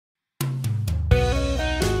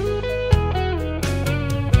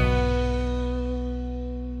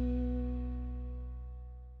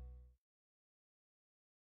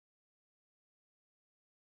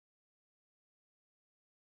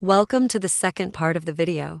Welcome to the second part of the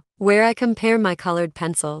video, where I compare my colored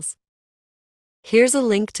pencils. Here's a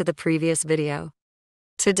link to the previous video.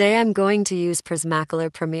 Today I'm going to use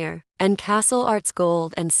Prismacolor Premier and Castle Arts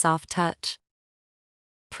Gold and Soft Touch.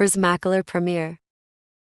 Prismacolor Premier.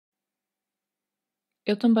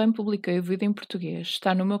 Eu também publiquei o vídeo em português,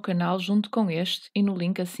 está no meu canal junto com este e no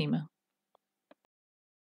link acima.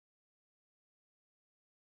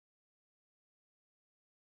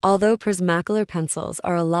 Although Prismacolor pencils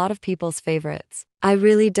are a lot of people's favorites, I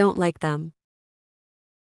really don't like them.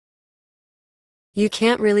 You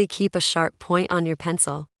can't really keep a sharp point on your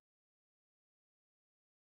pencil.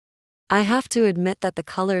 I have to admit that the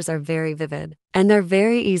colors are very vivid, and they're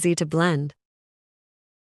very easy to blend.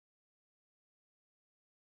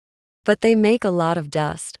 But they make a lot of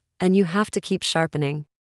dust, and you have to keep sharpening.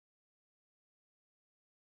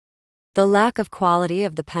 The lack of quality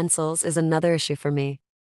of the pencils is another issue for me.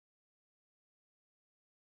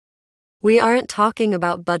 We aren't talking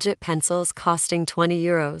about budget pencils costing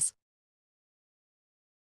 €20.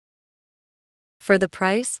 For the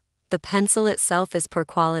price, the pencil itself is poor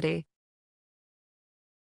quality.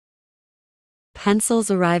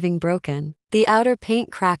 Pencils arriving broken, the outer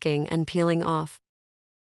paint cracking and peeling off.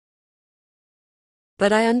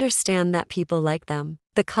 But I understand that people like them.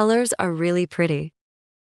 The colors are really pretty.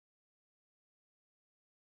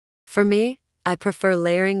 For me, I prefer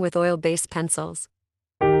layering with oil-based pencils.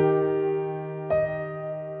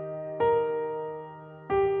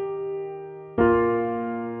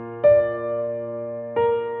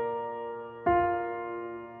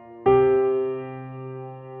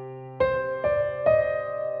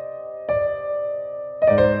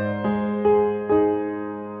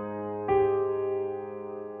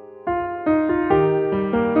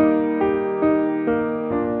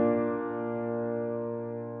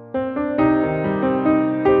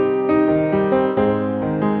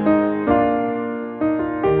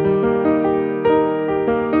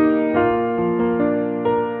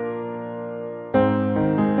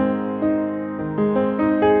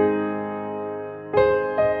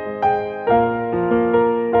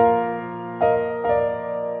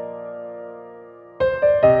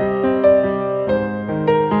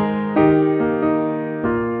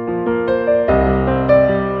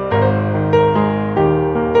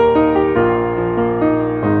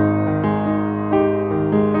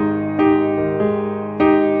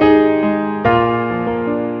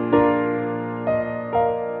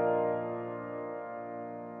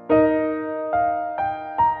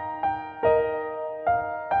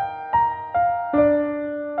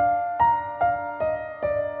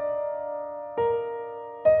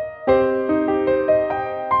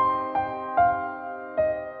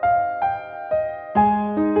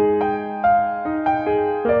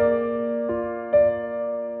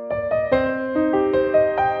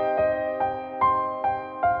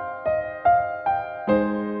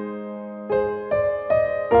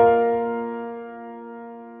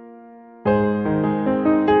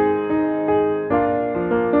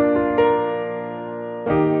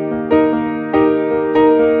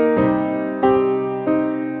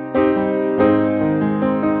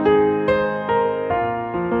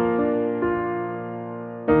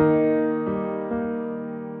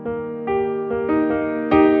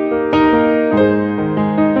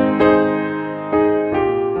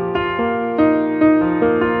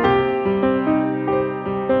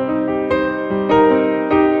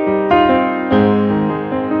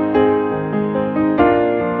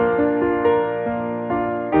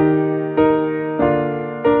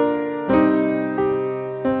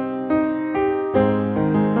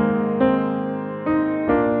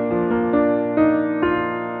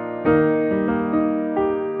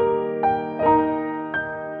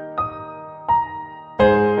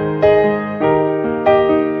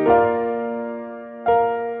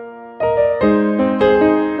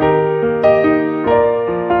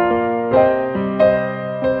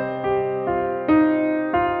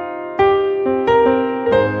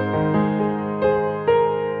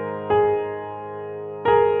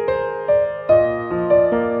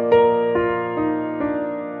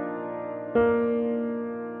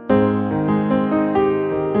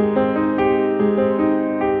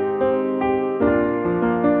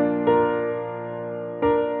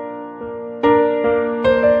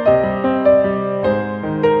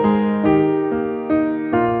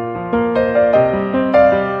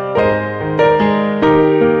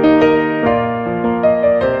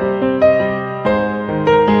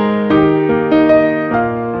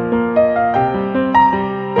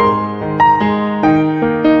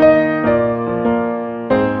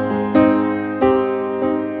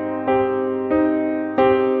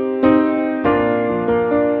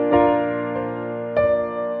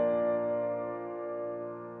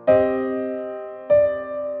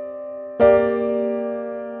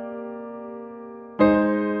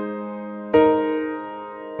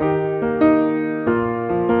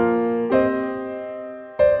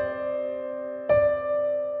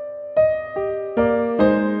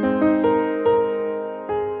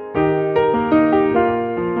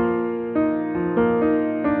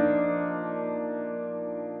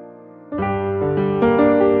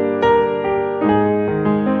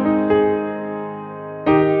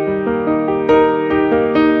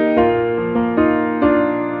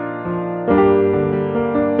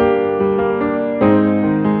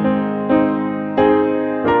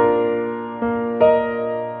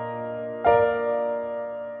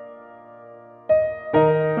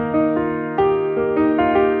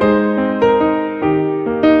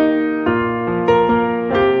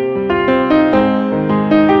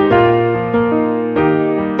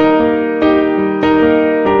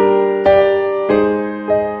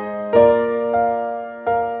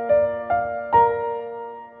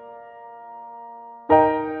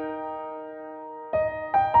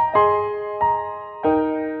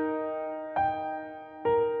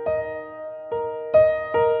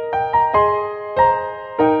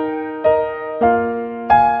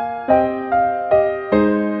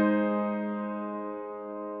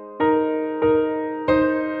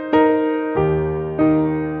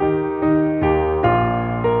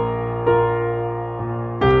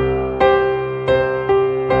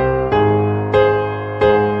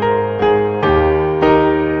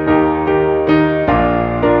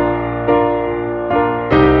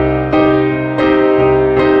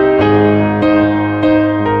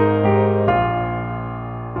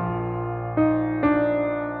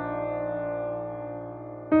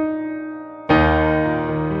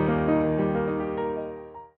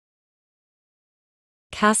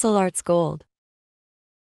 Castle Arts Gold.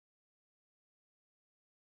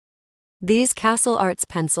 These Castle Arts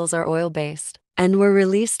pencils are oil-based and were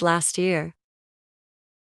released last year.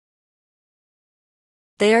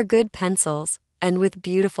 They are good pencils and with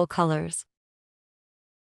beautiful colors.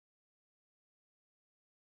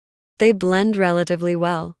 They blend relatively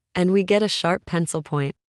well, and we get a sharp pencil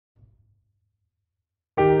point.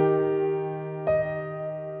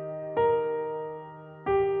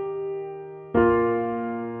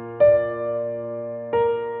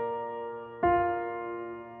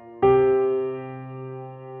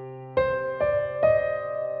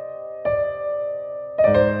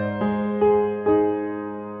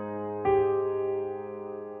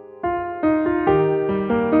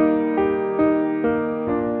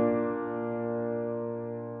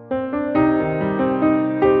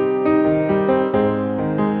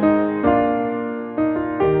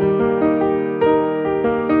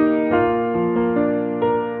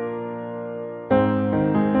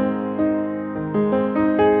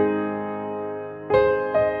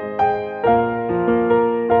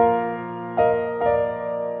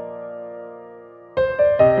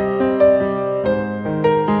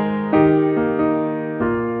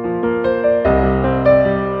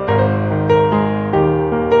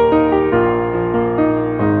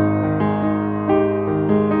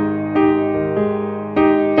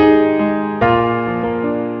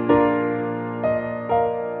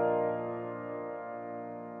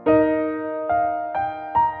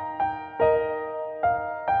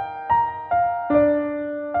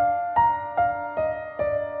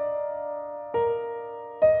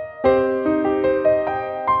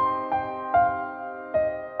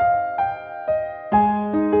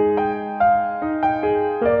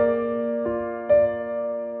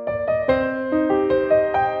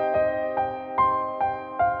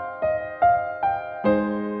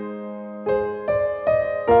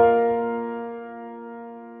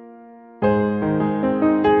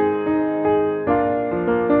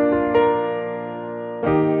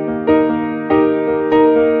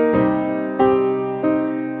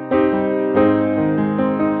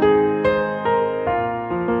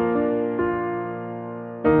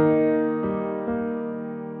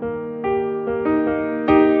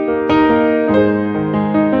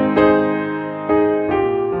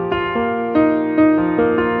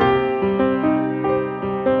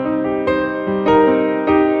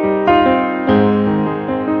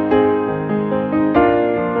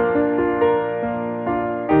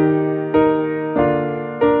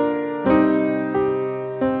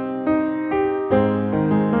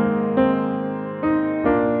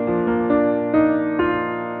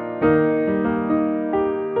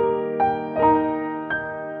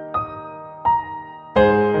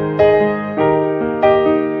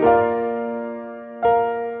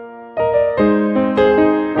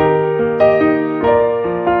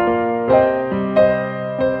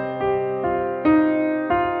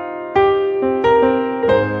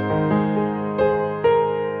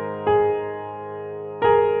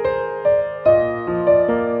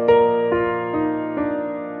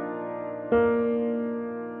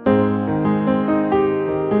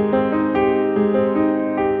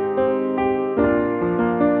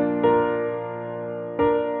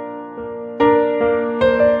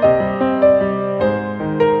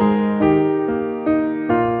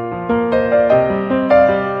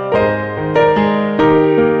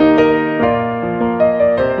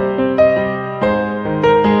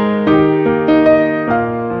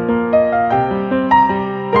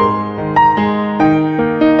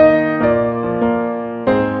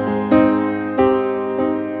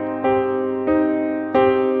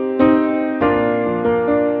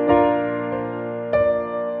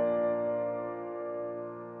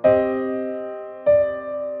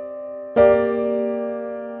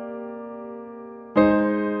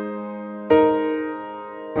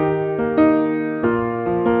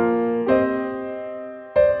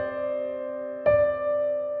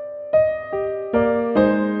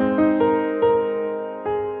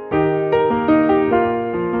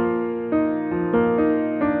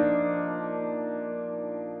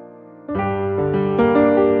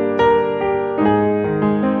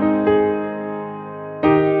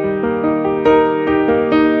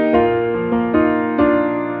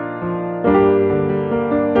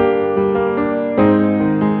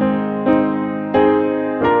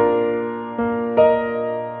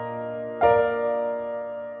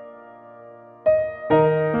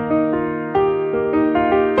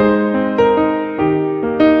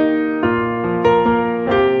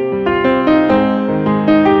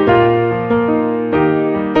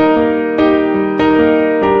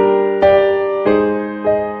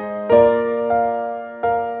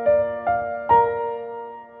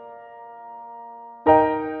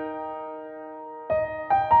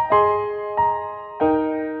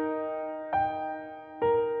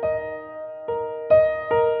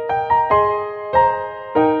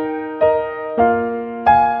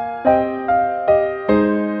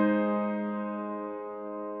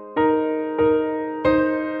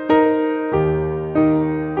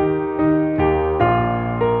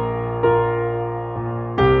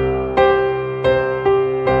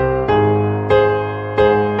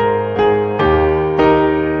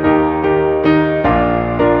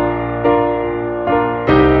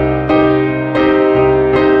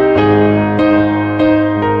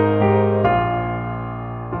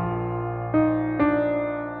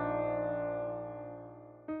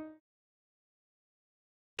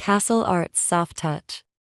 Castle Art's Soft Touch.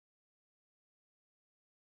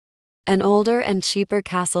 An older and cheaper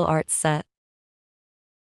Castle Arts set.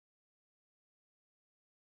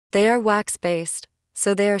 They are wax-based,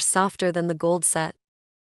 so they are softer than the gold set.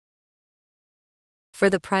 For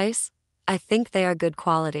the price, I think they are good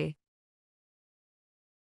quality.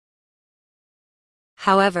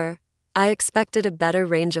 However, I expected a better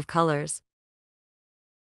range of colors.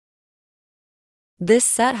 This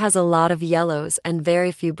set has a lot of yellows and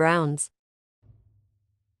very few browns.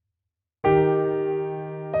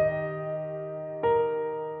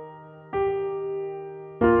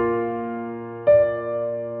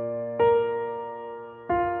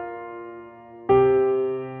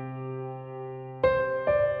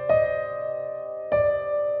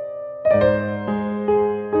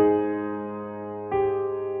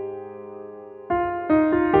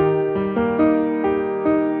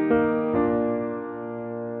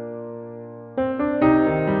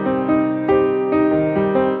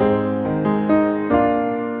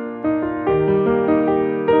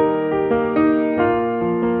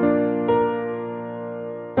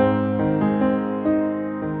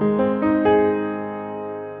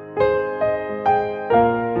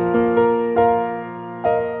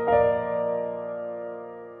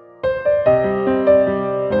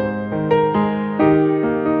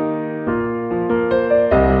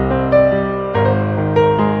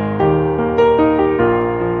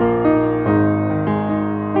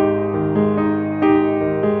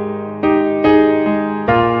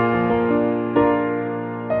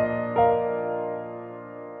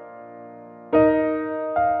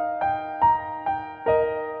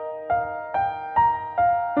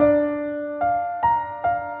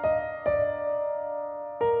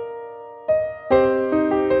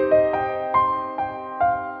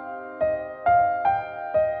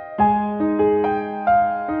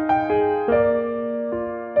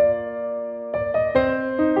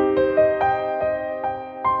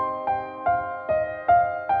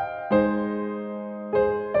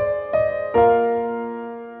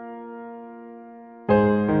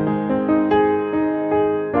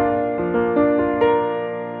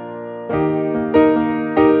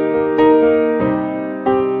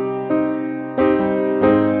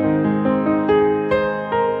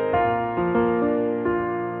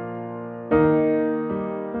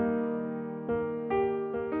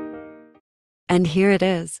 And here it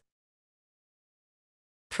is.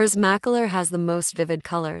 Prismacolor has the most vivid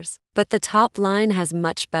colors, but the top line has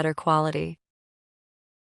much better quality.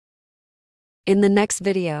 In the next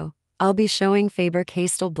video, I'll be showing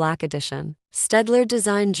Faber-Castell Black Edition, Staedtler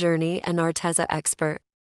Design Journey and Arteza Expert.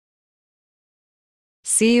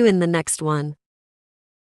 See you in the next one.